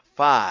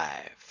5,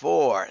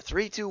 4,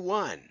 3, 2,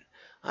 1.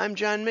 I'm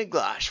John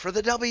Miglosh for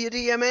the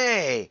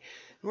WDMA.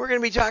 We're going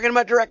to be talking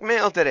about direct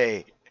mail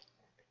today.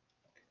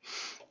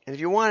 And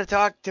if you want to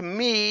talk to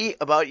me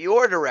about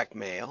your direct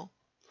mail,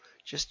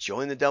 just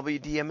join the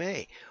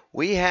WDMA.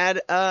 We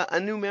had a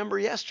new member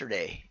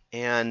yesterday,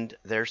 and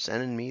they're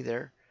sending me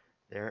their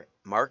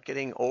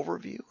marketing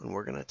overview, and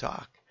we're going to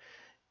talk.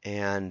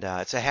 And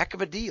it's a heck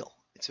of a deal.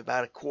 It's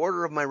about a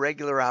quarter of my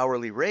regular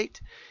hourly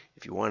rate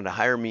if you wanted to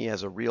hire me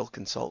as a real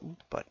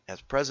consultant. But as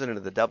president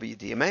of the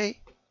WDMA, I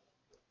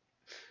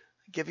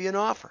give you an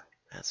offer.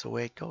 That's the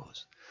way it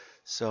goes.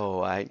 So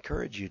I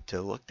encourage you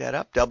to look that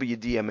up,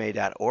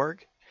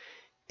 wdma.org,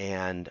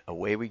 and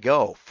away we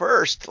go.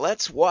 First,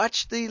 let's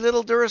watch the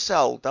little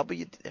Duracell.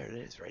 There it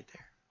is right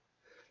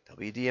there.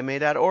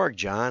 wdma.org,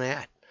 John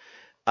at.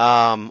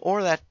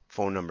 Or that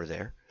phone number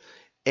there.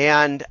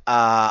 And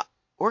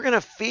we're going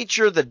to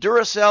feature the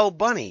Duracell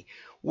bunny,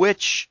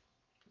 which,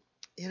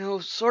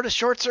 sort of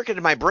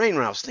short-circuited my brain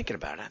when I was thinking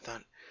about it. I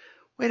thought,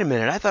 wait a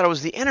minute, I thought it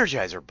was the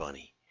Energizer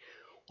bunny.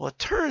 Well, it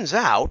turns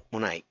out,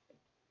 when I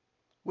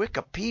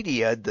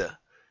Wikipedia'd the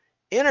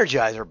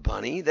Energizer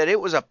bunny, that it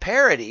was a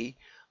parody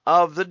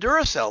of the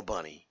Duracell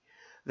bunny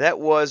that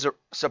was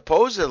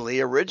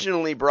supposedly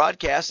originally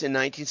broadcast in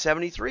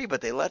 1973,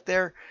 but they let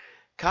their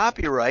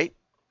copyright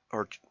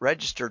or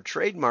registered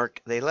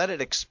trademark, they let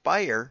it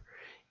expire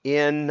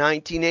in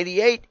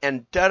 1988,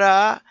 and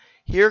ta-da,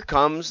 here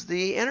comes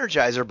the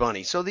Energizer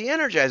bunny. So the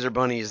Energizer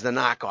bunny is the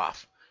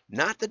knockoff,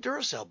 not the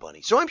Duracell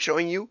bunny. So I'm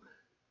showing you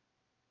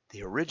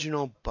the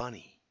original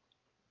bunny.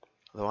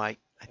 Though I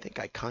think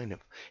I kind of,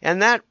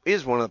 and that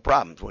is one of the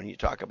problems when you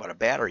talk about a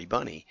battery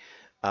bunny.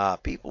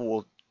 People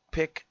will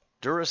pick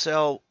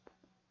Duracell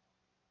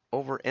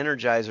over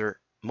Energizer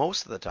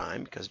most of the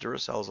time because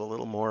Duracell is a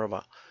little more of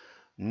a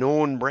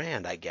known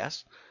brand, I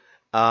guess.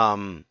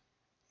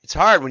 It's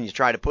hard when you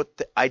try to put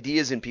the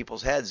ideas in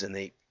people's heads and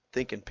they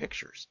think in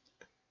pictures.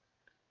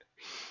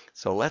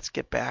 So let's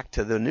get back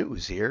to the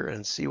news here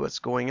and see what's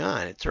going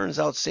on. It turns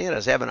out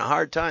Santa's having a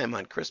hard time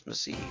on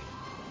Christmas Eve.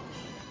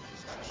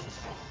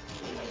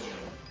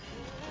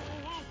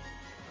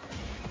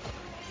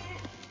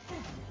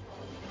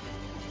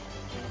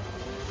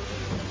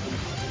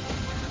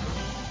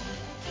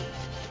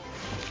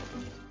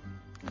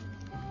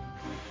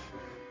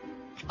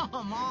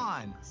 Come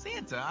on,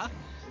 Santa.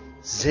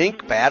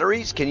 Zinc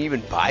batteries? Can you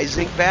even buy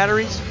zinc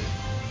batteries?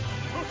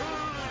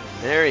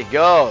 There he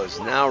goes.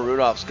 Now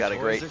Rudolph's got a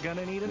great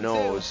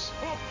nose.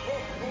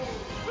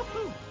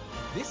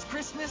 This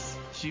Christmas,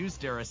 choose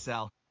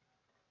Duracell.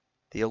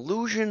 The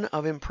illusion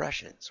of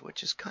impressions,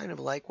 which is kind of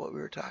like what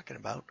we were talking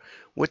about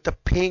with the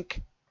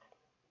pink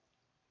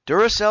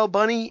Duracell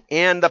bunny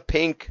and the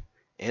pink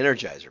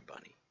Energizer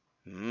bunny.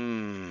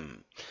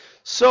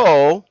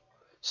 So,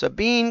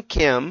 Sabine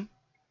Kim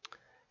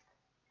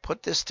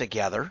put this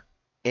together,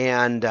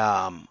 and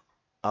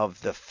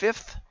of the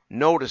fifth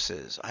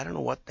notices, I don't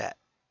know what that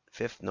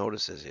fifth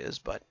notices is,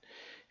 but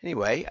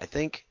anyway, I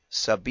think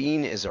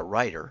Sabine is a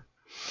writer,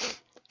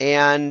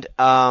 and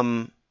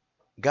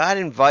got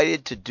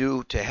invited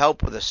to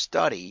help with a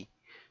study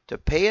to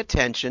pay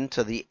attention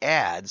to the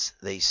ads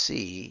they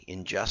see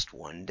in just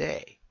one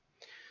day.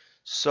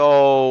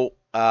 So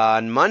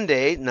on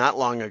Monday, not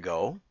long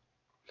ago,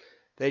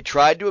 they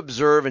tried to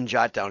observe and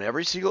jot down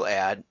every single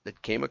ad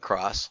that came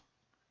across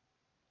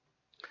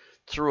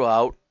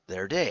throughout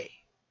their day.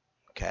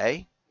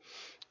 Okay?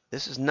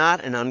 This is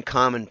not an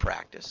uncommon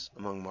practice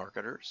among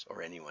marketers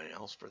or anyone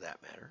else for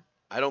that matter.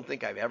 I don't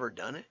think I've ever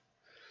done it.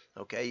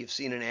 Okay, you've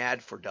seen an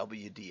ad for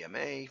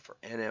WDMA, for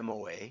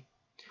NMOA.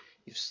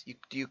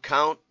 Do you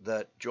count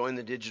the Join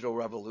the Digital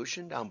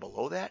Revolution down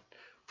below that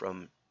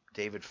from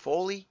David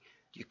Foley?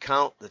 Do you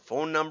count the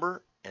phone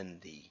number and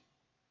the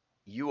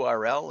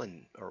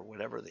URL or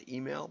whatever, the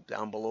email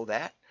down below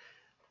that?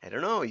 I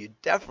don't know. You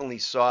definitely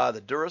saw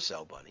the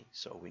Duracell bunny,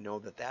 so we know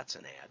that that's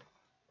an ad,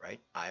 right?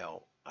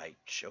 I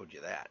showed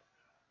you that.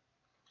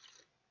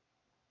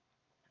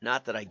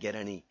 Not that I get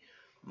any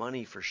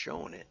money for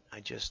showing it.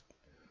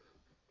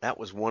 That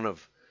was one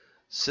of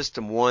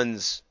System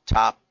 1's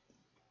top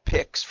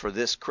picks for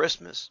this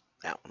Christmas.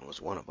 That one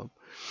was one of them,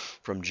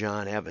 from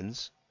John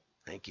Evans.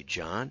 Thank you,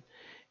 John.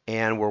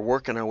 And we're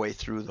working our way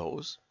through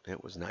those.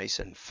 It was nice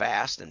and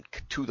fast and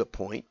to the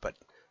point, but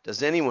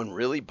does anyone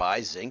really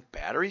buy zinc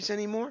batteries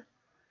anymore?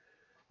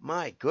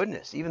 My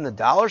goodness, even the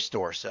dollar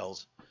store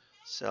sells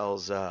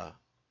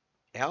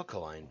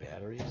alkaline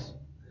batteries.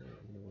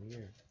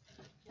 Here,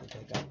 I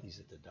think I got these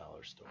at the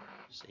dollar store.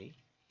 See?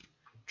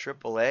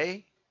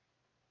 AAA,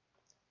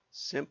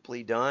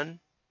 Simply Done,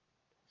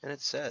 and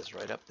it says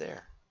right up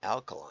there,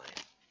 alkaline.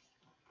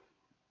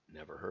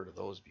 Never heard of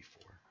those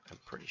before. I'm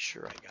pretty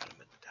sure I got them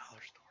at the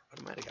dollar store, but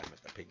I might have got them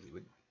at the Piggly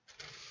Wiggly.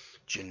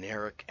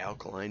 Generic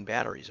alkaline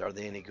batteries. Are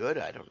they any good?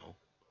 I don't know.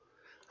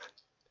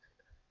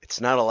 It's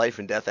not a life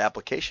and death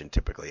application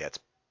typically. That's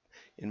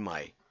in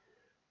my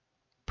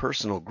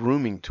personal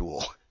grooming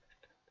tool.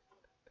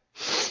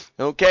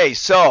 Okay,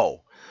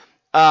 so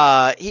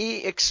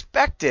he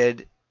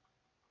expected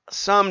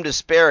some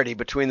disparity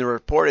between the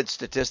reported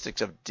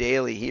statistics of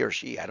daily, he or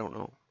she, I don't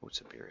know who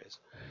Sapir is,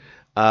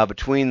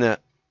 between the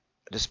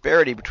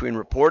disparity between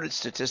reported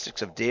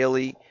statistics of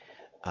daily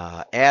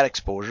ad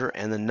exposure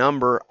and the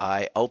number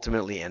I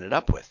ultimately ended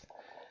up with.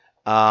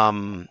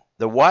 The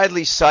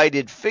widely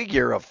cited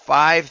figure of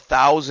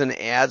 5,000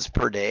 ads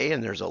per day,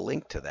 and there's a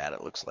link to that,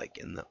 it looks like,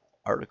 in the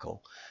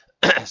article,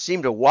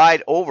 seemed a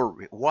wild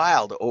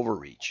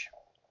overreach.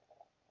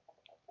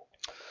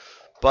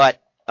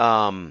 But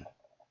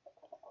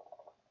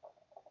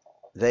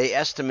they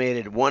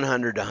estimated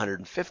 100 to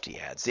 150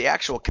 ads. The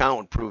actual count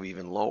would prove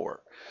even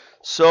lower.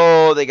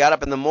 So they got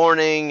up in the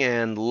morning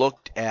and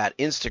looked at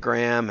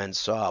Instagram and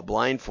saw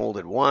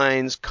Blindfolded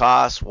Wines,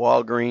 Koss,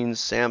 Walgreens,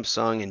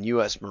 Samsung, and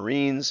U.S.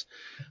 Marines.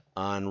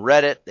 On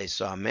Reddit, they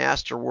saw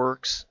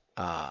Masterworks,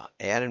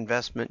 ad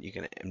investment. You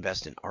can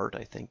invest in art,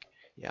 I think.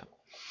 Yeah.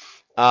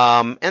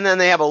 And then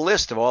they have a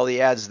list of all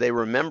the ads they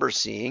remember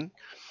seeing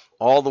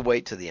all the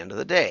way to the end of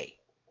the day.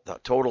 The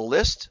total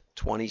list,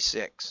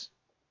 26.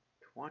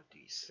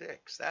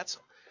 26.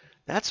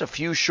 That's a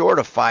few short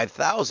of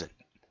 5,000.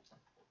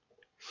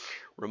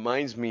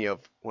 Reminds me of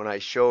when I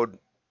showed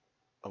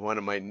one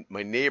of my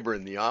neighbor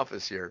in the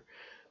office here.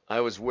 I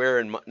was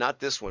wearing, not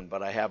this one,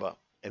 but I have a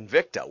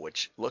Invicta,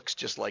 which looks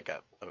just like a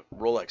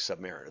Rolex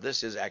Submariner.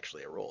 This is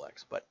actually a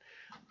Rolex, but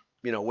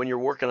you know, when you're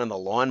working on the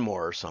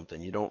lawnmower or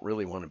something, you don't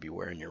really want to be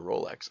wearing your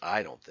Rolex,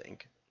 I don't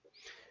think.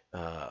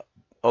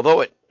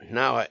 Although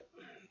the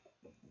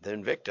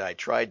Invicta, I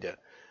tried to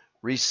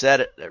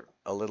reset it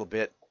a little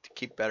bit to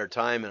keep better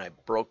time, and I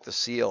broke the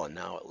seal, and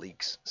now it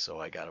leaks.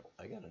 So I got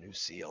a new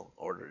seal,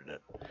 ordered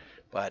it,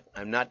 but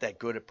I'm not that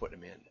good at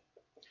putting them in.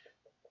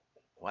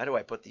 Why do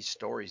I put these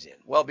stories in?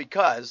 Well,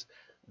 because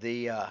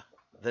the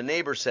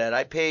neighbor said,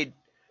 I paid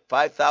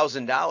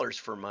 $5,000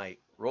 for my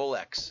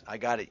Rolex. I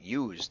got it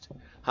used.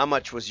 How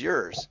much was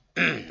yours?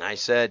 I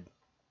said,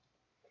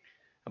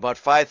 about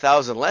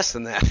 5,000 less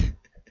than that,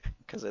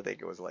 because I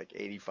think it was like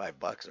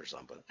 $85 or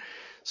something.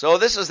 So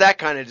this is that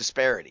kind of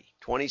disparity,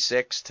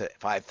 26 to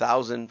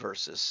 5,000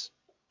 versus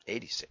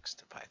 86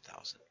 to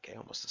 5,000. Okay,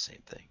 almost the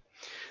same thing.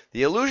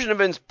 The illusion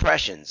of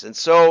impressions, and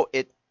so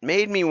it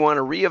made me want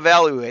to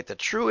reevaluate the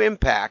true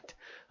impact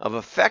of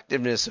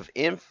effectiveness of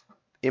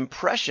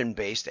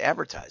impression-based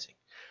advertising.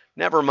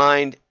 Never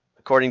mind,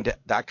 according to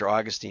Dr.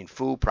 Augustine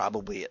Fu,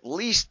 probably at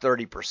least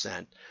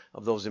 30%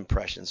 of those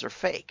impressions are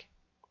fake,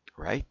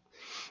 right?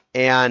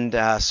 And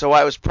so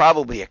I was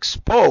probably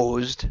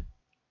exposed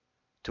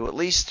to at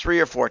least 3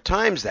 or 4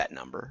 times that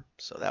number.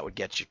 So that would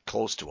get you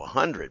close to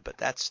 100, but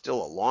that's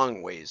still a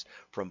long ways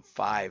from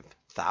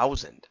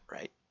 5,000,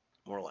 right?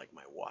 More like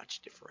my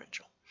watch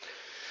differential.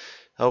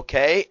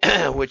 Okay,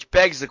 which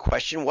begs the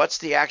question, what's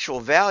the actual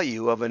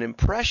value of an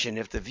impression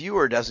if the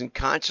viewer doesn't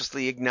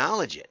consciously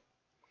acknowledge it?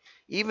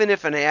 Even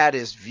if an ad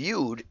is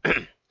viewed,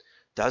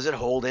 does it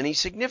hold any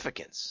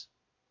significance?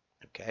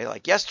 Okay,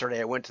 like yesterday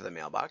I went to the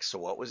mailbox, so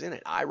what was in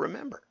it? I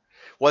remember.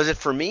 Was it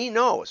for me?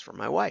 No, it was for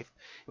my wife.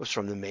 It was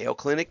from the Mayo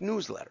Clinic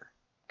newsletter.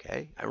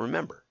 Okay, I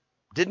remember.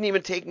 Didn't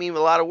even take me a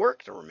lot of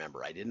work to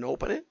remember. I didn't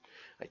open it.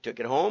 I took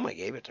it home. I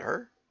gave it to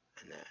her.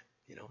 And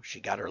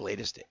she got her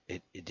latest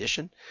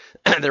edition.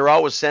 They're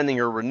always sending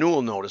her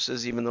renewal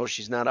notices, even though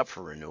she's not up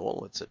for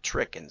renewal. It's a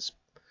trick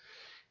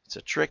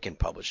in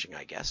publishing,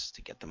 I guess,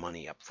 to get the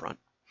money up front.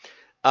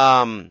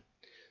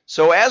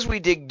 So as we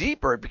dig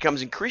deeper, it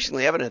becomes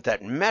increasingly evident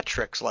that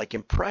metrics like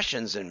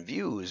impressions and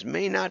views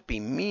may not be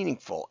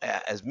meaningful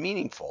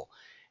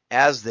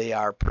as they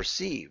are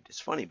perceived. It's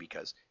funny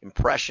because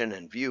impression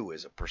and view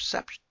is a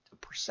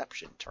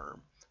perception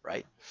term,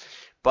 right?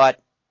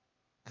 But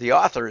the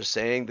author is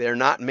saying they're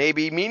not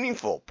maybe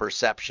meaningful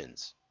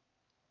perceptions,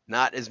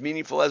 not as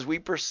meaningful as we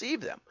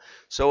perceive them.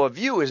 So a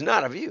view is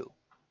not a view.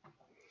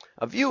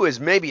 A view is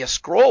maybe a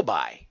scroll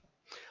by.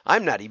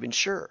 I'm not even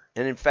sure.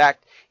 And in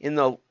fact, in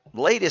the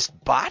latest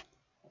bot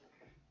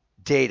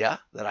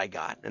data that I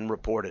got and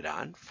reported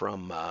on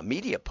from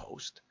Media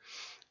Post,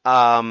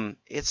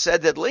 it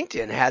said that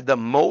LinkedIn had the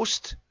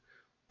most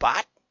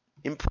bot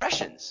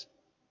impressions.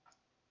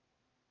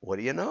 What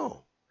do you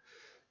know?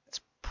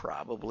 It's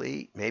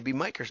probably maybe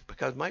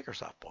because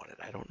Microsoft bought it.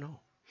 I don't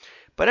know.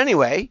 But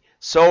anyway,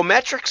 so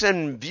metrics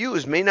and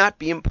views may not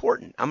be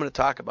important. I'm going to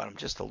talk about them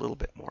just a little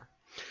bit more.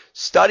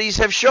 Studies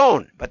have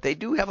shown, but they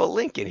do have a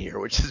link in here,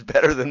 which is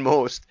better than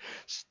most.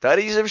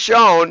 Studies have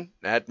shown,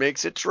 that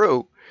makes it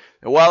true,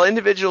 that while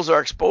individuals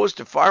are exposed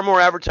to far more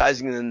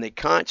advertising than they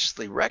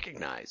consciously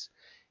recognize,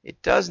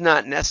 it does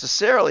not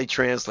necessarily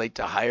translate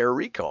to higher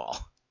recall,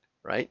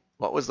 right?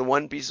 What was the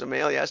one piece of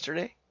mail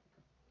yesterday?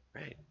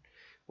 Right.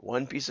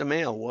 One piece of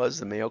mail was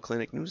the Mayo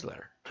Clinic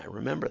newsletter. I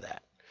remember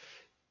that.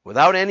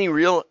 Without any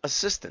real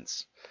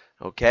assistance,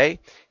 okay?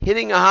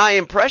 Hitting a high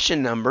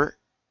impression number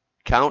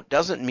count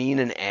doesn't mean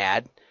an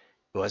ad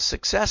was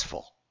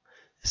successful.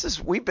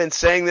 We've been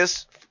saying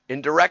this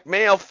in direct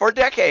mail for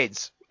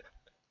decades.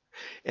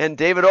 And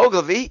David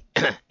Ogilvy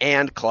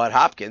and Claude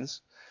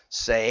Hopkins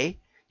say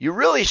you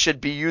really should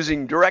be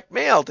using direct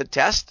mail to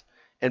test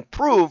and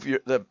prove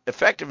the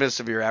effectiveness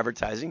of your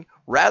advertising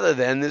rather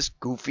than these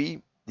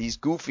goofy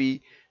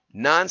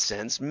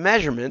nonsense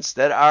measurements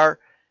that are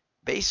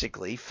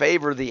basically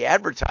favor the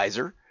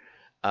advertiser,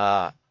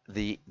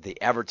 the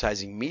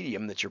advertising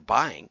medium that you're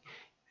buying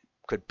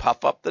could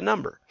puff up the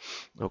number.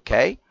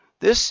 Okay?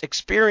 This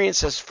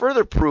experience has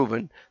further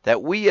proven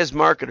that we as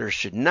marketers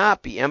should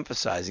not be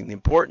emphasizing the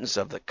importance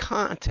of the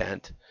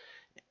content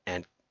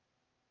and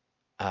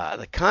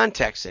the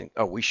context, and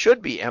we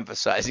should be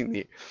emphasizing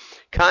the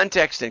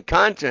context and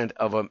content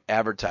of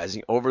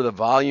advertising over the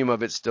volume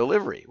of its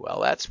delivery.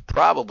 Well, that's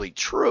probably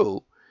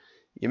true.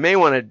 You may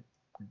want to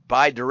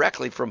buy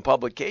directly from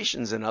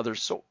publications and other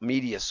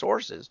media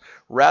sources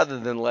rather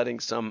than letting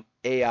some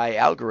AI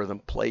algorithm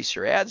place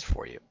your ads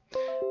for you,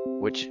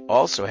 which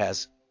also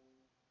has,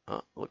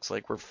 looks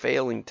like we're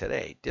failing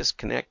today.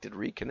 Disconnected,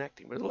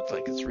 reconnecting, but it looks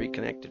like it's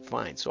reconnected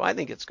fine. So I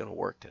think it's going to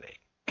work today.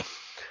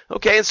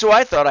 Okay, and so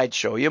I thought I'd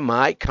show you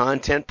my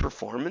content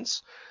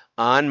performance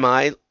on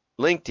my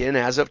LinkedIn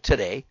as of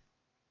today.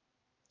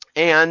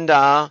 And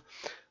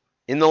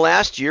in the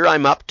last year,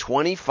 I'm up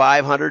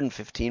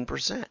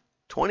 2,515%.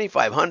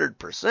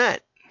 2,500%.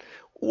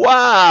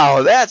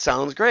 Wow, that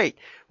sounds great.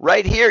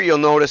 Right here, you'll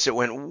notice it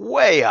went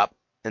way up,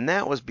 and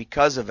that was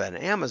because of an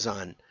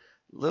Amazon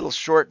little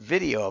short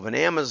video of an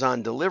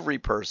Amazon delivery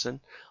person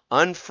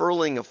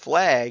unfurling a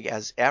flag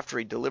as after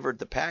he delivered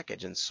the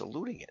package and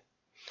saluting it,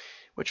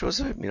 which was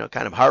a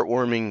kind of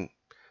heartwarming,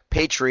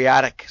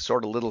 patriotic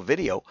sort of little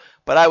video.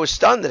 But I was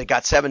stunned that it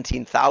got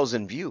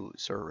 17,000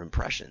 views or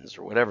impressions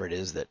or whatever it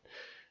is that,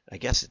 I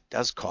guess it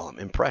does call them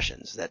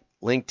impressions, that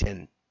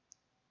LinkedIn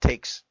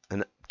takes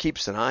and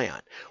keeps an eye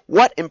on.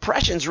 What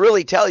impressions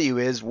really tell you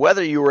is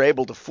whether you were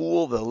able to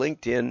fool the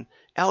LinkedIn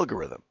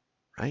algorithm,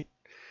 right?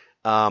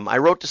 I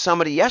wrote to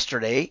somebody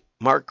yesterday,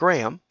 Mark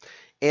Graham,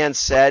 and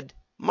said,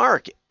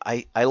 Mark,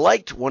 I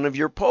liked one of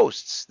your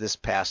posts this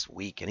past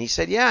week. And he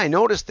said, yeah, I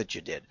noticed that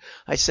you did.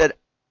 I said,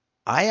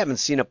 I haven't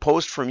seen a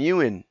post from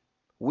you in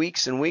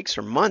weeks and weeks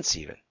or months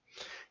even.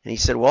 And he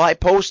said, well, I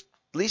post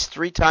at least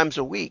 3 times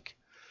a week.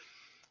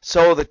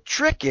 So the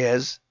trick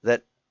is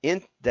that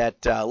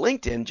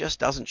LinkedIn just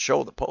doesn't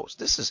show the post.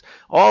 This is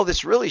all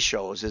this really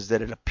shows is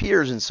that it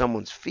appears in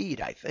someone's feed,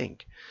 I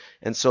think.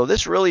 And so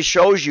this really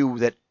shows you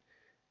that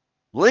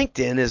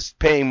LinkedIn is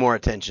paying more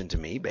attention to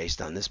me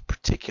based on this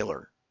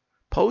particular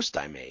post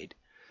I made.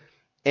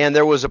 And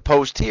there was a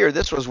post here.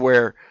 This was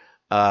where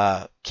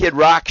Kid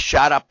Rock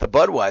shot up the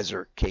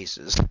Budweiser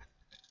cases.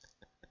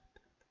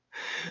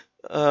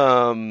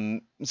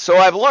 So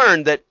I've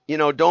learned that,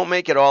 don't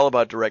make it all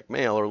about direct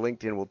mail or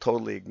LinkedIn will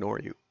totally ignore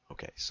you.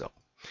 Okay, so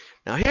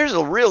now here's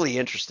a really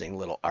interesting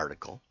little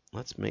article.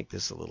 Let's make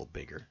this a little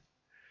bigger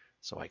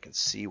so I can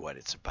see what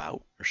it's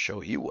about or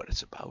show you what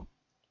it's about.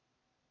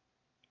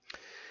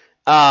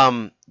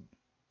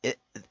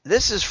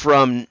 This is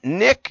from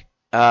Nick.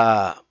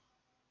 Oh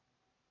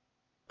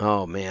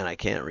man, I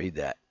can't read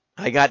that.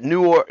 I got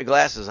new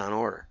glasses on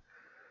order.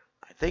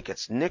 I think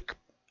it's Nick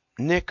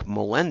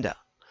Molenda,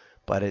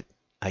 but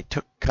I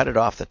cut it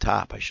off the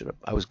top.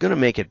 I was going to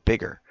make it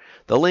bigger.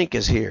 The link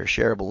is here,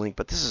 shareable link,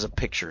 but this is a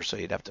picture, so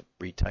you'd have to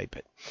retype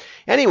it.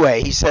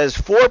 Anyway, he says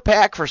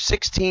 4-pack for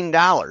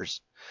 $16.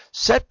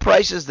 Set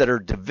prices that are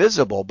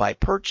divisible by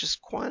purchase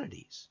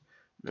quantities.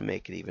 I'm going to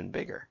make it even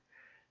bigger.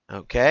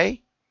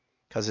 Okay?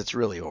 Because it's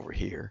really over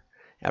here.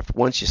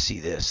 Once you see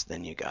this,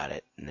 then you got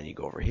it, and then you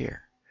go over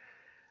here.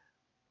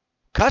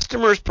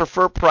 Customers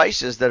prefer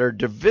prices that are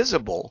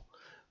divisible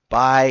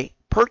by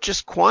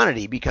purchase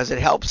quantity because it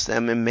helps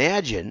them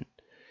imagine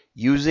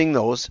using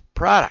those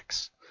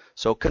products.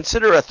 So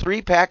consider a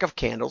 3-pack of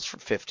candles for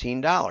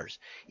 $15.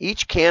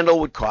 Each candle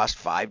would cost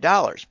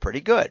 $5.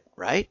 Pretty good,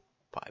 right?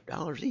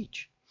 $5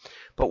 each.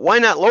 But why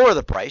not lower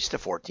the price to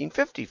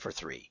 $14.50 for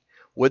 3?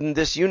 Wouldn't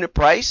this unit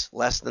price,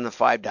 less than the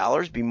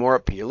 $5, be more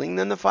appealing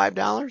than the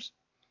 $5?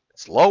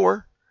 It's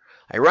lower.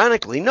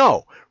 Ironically,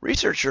 no.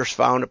 Researchers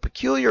found a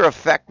peculiar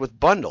effect with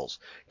bundles.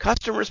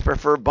 Customers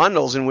prefer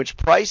bundles in which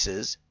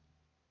prices,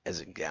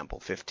 as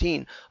example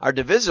 15, are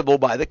divisible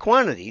by the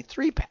quantity,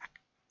 3-pack.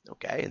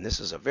 Okay, and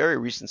this is a very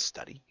recent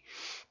study,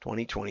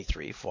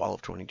 2023, fall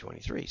of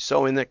 2023.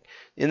 So in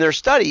their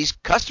studies,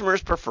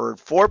 customers preferred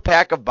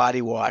 4-pack of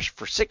body wash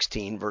for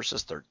 $16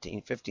 versus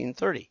 $13, $15,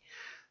 $30.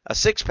 A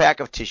 6-pack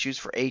of tissues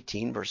for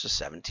 $18 versus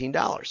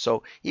 $17.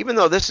 So even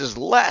though this is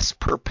less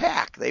per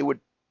pack, they would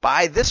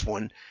buy this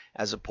one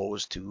as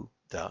opposed to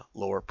the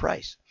lower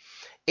price.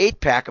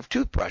 8-pack of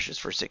toothbrushes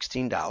for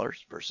 $16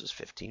 versus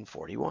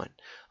 $15.41.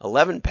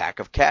 11-pack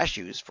of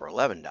cashews for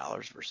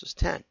 $11 versus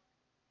 $10.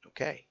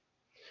 Okay.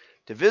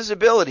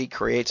 Divisibility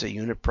creates a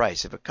unit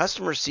price. If a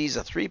customer sees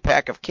a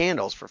 3-pack of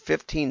candles for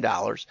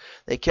 $15,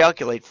 they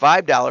calculate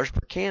 $5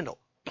 per candle.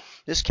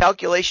 This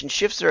calculation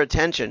shifts their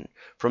attention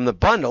from the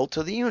bundle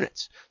to the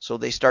units. So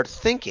they start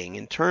thinking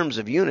in terms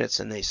of units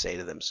and they say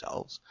to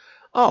themselves,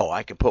 oh,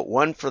 I could put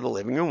one for the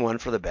living room, one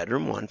for the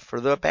bedroom, one for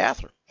the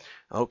bathroom.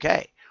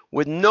 Okay.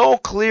 With no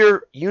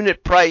clear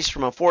unit price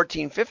from a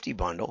 $14.50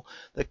 bundle,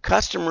 the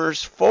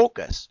customers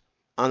focus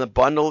on the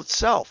bundle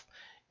itself.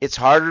 It's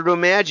harder to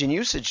imagine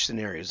usage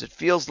scenarios. It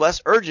feels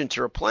less urgent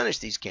to replenish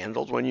these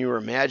candles when you are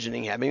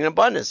imagining having an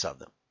abundance of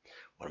them.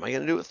 What am I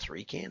going to do with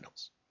 3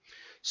 candles?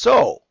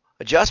 So,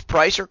 adjust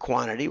price or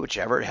quantity,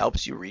 whichever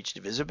helps you reach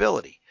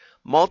divisibility.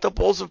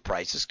 Multiples of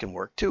prices can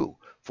work too.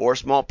 4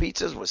 small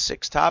pizzas with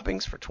 6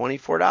 toppings for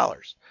 $24. I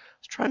was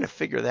trying to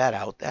figure that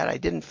out. That I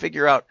didn't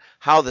figure out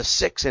how the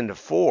 6 into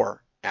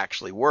 4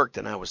 actually worked,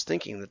 and I was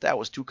thinking that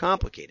was too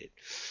complicated.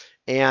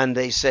 And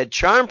they said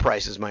charm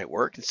prices might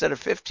work. Instead of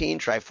 15,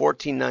 try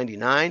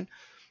 $14.99.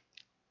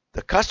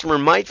 The customer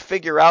might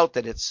figure out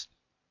that it's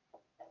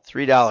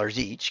 $3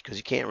 each because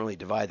you can't really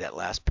divide that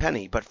last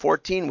penny, but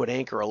 14 would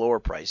anchor a lower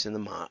price in the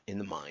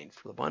mind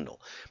for the bundle.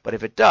 But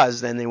if it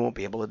does, then they won't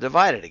be able to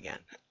divide it again.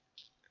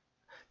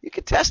 You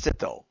can test it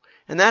though,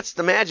 and that's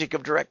the magic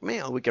of direct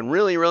mail. We can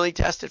really, really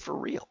test it for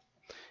real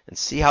and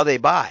see how they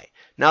buy.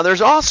 Now,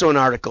 there's also an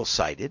article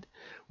cited,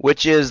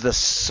 which is the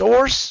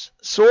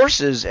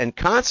sources and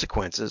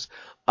consequences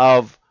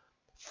of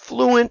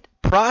fluent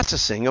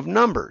processing of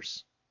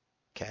numbers.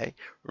 Okay,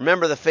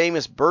 remember the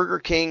famous Burger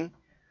King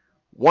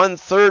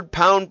 1/3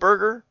 pound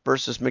burger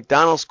versus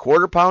McDonald's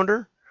quarter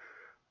pounder?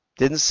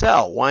 Didn't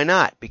sell. Why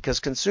not? Because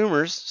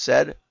consumers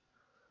said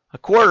a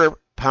quarter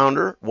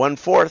pounder,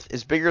 1/4,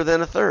 is bigger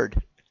than a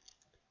third.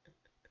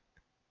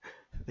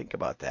 Think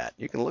about that.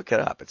 You can look it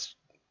up. It's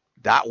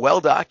well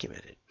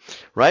documented,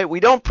 right? We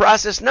don't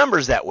process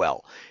numbers that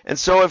well. And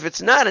so if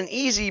it's not an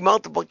easy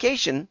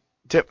multiplication,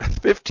 to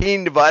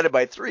 15 divided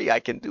by 3, I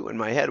can do in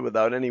my head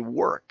without any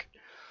work.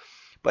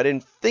 But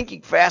in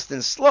thinking fast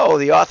and slow,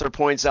 the author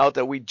points out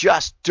that we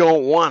just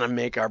don't want to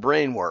make our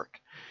brain work.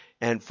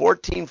 And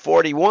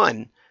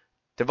 1441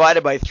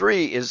 divided by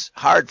 3 is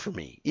hard for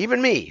me.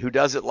 Even me, who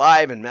does it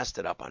live and messed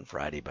it up on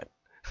Friday, but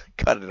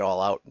cut it all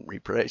out and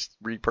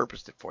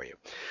repurposed it for you.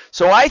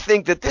 So I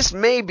think that this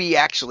may be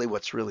actually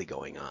what's really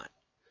going on.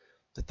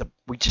 That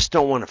we just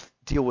don't want to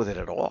deal with it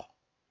at all.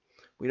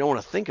 We don't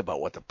want to think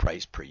about what the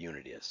price per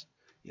unit is.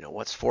 You know,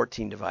 what's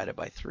 14 divided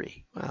by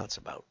 3? Well, it's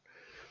about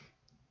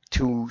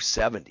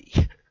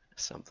 $2.70,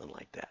 something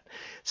like that.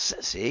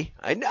 See,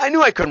 I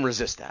knew I couldn't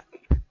resist that.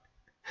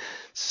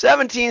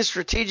 17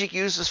 strategic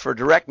uses for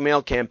direct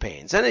mail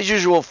campaigns. And as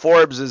usual,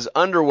 Forbes is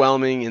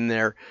underwhelming in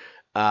their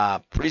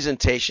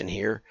presentation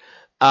here.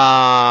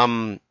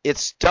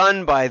 It's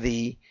done by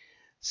the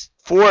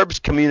Forbes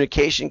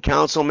Communication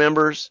Council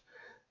members.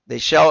 They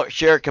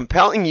share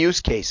compelling use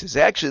cases.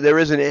 Actually, there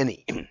isn't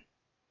any.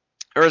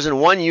 There isn't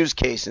one use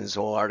case in this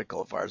whole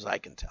article, as far as I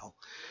can tell.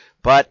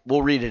 But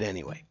we'll read it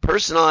anyway.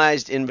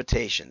 Personalized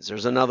invitations.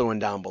 There's another one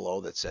down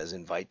below that says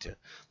invite to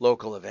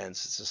local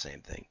events. It's the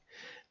same thing.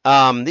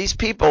 These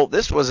people,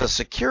 this was a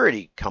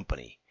security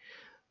company.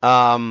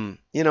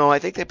 I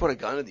think they put a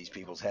gun to these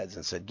people's heads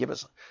and said, give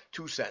us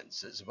 2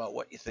 sentences about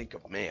what you think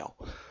of mail.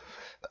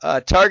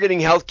 Targeting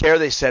healthcare,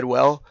 they said,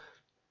 well,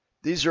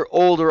 these are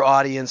older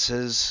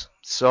audiences,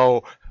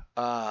 so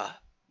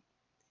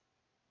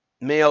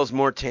mail is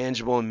more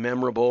tangible and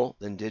memorable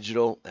than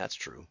digital. That's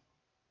true.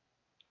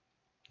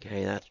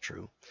 Okay, that's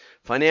true.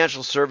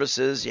 Financial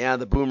services, yeah,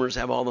 the boomers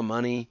have all the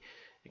money,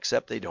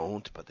 except they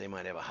don't, but they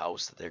might have a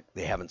house that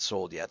they haven't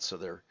sold yet, so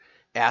they're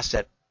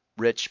asset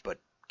rich but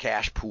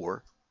cash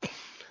poor.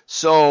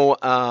 So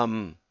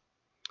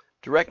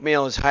direct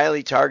mail is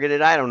highly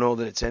targeted. I don't know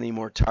that it's any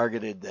more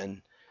targeted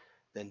than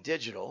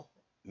digital,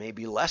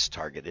 maybe less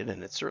targeted,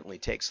 and it certainly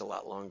takes a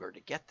lot longer to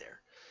get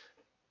there.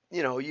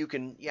 You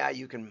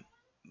can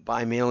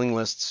buy mailing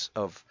lists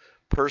of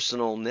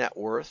personal net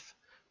worth,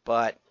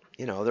 but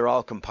they're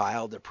all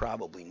compiled. They're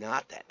probably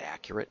not that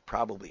accurate,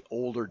 probably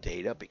older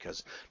data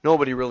because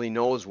nobody really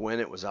knows when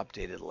it was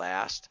updated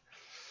last.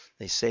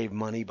 They save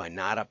money by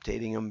not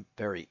updating them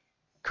very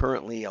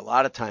currently. A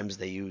lot of times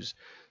they use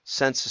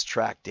census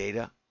tract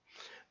data.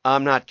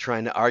 I'm not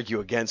trying to argue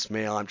against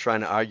mail. I'm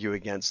trying to argue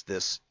against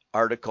this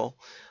article.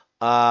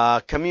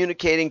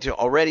 Communicating to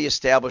already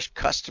established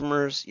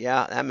customers.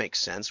 Yeah, that makes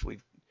sense.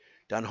 We've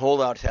done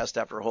holdout test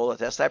after holdout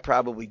test. I've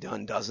probably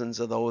done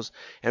dozens of those,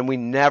 and we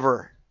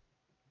never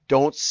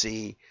don't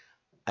see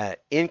an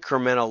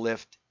incremental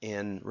lift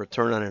in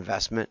return on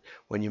investment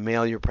when you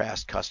mail your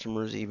past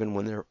customers, even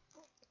when they're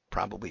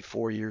probably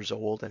 4 years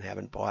old and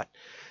haven't bought.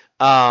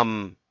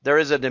 There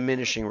is a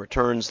diminishing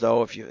returns,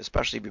 though,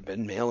 especially if you've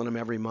been mailing them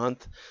every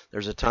month.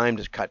 There's a time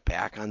to cut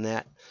back on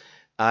that.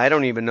 I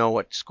don't even know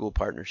what school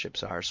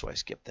partnerships are, so I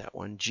skipped that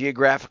one.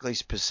 Geographically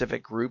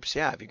specific groups,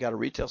 yeah, if you got a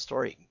retail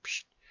store, you can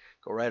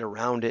go right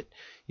around it.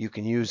 You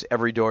can use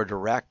Every Door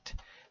Direct,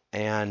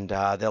 and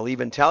they'll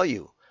even tell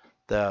you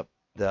the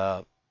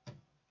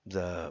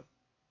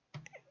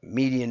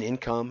median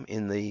income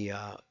in the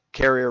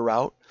carrier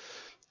route.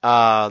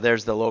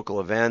 There's the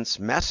local events.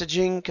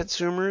 Messaging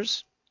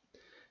consumers.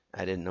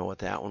 I didn't know what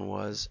that one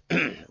was.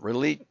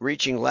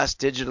 Reaching less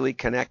digitally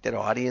connected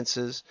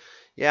audiences.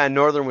 Yeah, in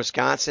northern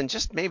Wisconsin,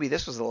 just maybe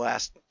this was the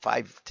last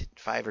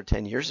 5 or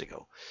 10 years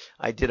ago.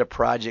 I did a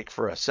project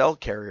for a cell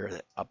carrier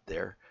up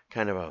there,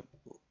 kind of a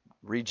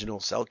regional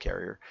cell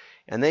carrier,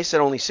 and they said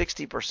only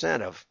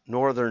 60% of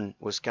northern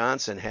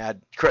Wisconsin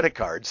had credit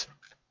cards,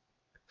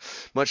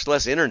 much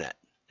less internet.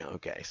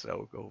 Okay,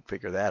 so go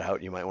figure that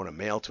out. You might want to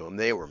mail to them.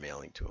 They were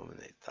mailing to them, and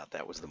they thought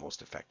that was the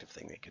most effective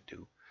thing they could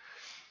do.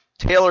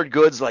 Tailored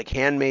goods like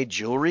handmade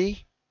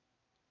jewelry.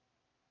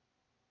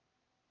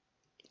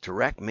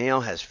 Direct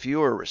mail has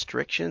fewer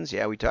restrictions.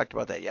 Yeah, we talked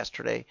about that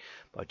yesterday,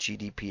 about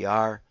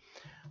GDPR.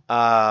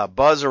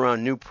 Buzz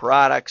around new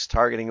products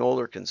targeting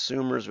older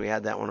consumers. We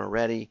had that one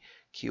already.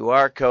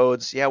 QR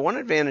codes. Yeah, one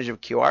advantage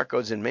of QR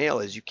codes in mail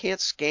is you can't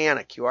scan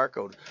a QR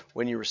code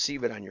when you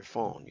receive it on your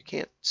phone. You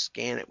can't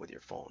scan it with your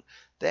phone.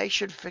 They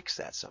should fix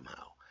that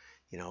somehow.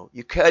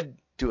 You could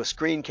do a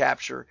screen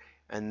capture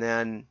and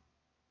then,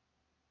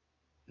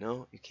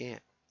 no, you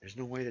can't. There's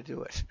no way to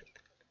do it.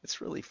 It's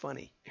really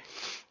funny.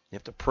 You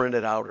have to print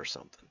it out or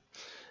something.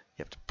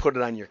 You have to put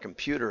it on your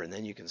computer and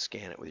then you can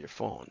scan it with your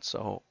phone.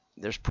 So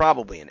there's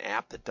probably an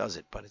app that does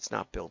it, but it's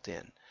not built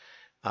in.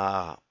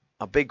 A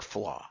big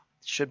flaw.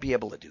 Should be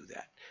able to do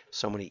that. If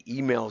somebody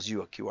emails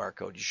you a QR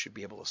code, you should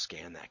be able to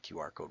scan that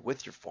QR code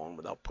with your phone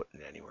without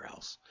putting it anywhere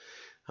else.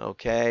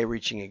 Okay,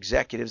 reaching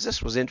executives.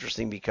 This was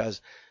interesting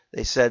because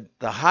they said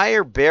the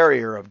higher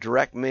barrier of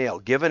direct mail,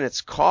 given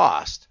its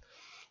cost,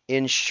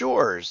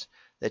 ensures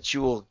that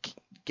you will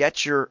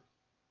get your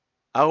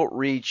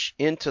outreach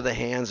into the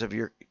hands of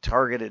your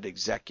targeted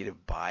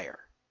executive buyer.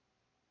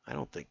 I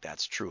don't think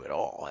that's true at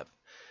all.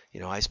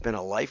 I spent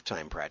a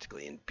lifetime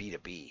practically in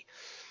B2B.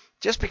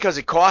 Just because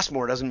it costs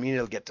more doesn't mean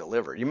it'll get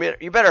delivered.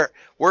 You better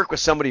work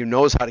with somebody who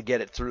knows how to get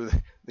it through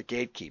the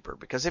gatekeeper,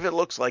 because if it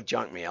looks like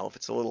junk mail, if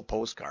it's a little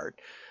postcard,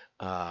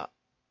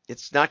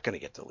 it's not going to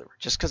get delivered.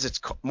 Just because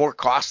it's more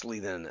costly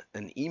than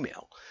an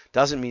email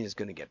doesn't mean it's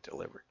going to get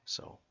delivered.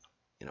 So,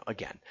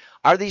 again,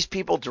 are these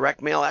people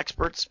direct mail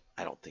experts?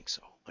 I don't think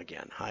so.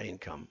 Again, high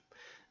income.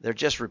 They're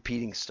just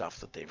repeating stuff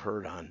that they've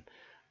heard on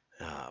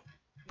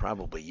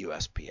probably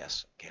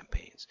USPS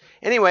campaigns.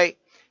 Anyway,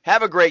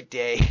 have a great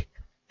day.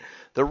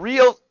 The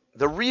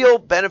real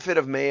benefit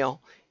of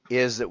mail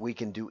is that we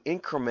can do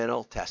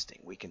incremental testing.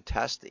 We can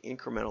test the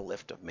incremental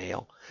lift of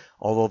mail,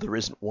 although there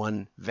isn't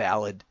one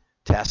valid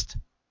test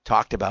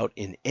talked about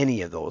in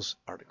any of those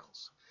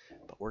articles.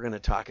 But we're going to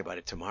talk about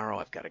it tomorrow.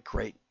 I've got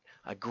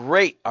a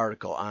great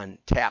article on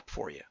tap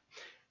for you.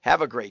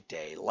 Have a great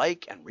day.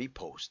 Like and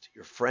repost.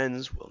 Your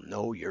friends will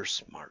know you're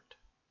smart.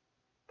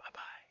 Bye-bye.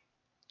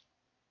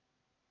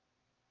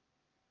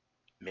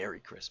 Merry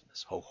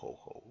Christmas. Ho, ho,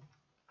 ho.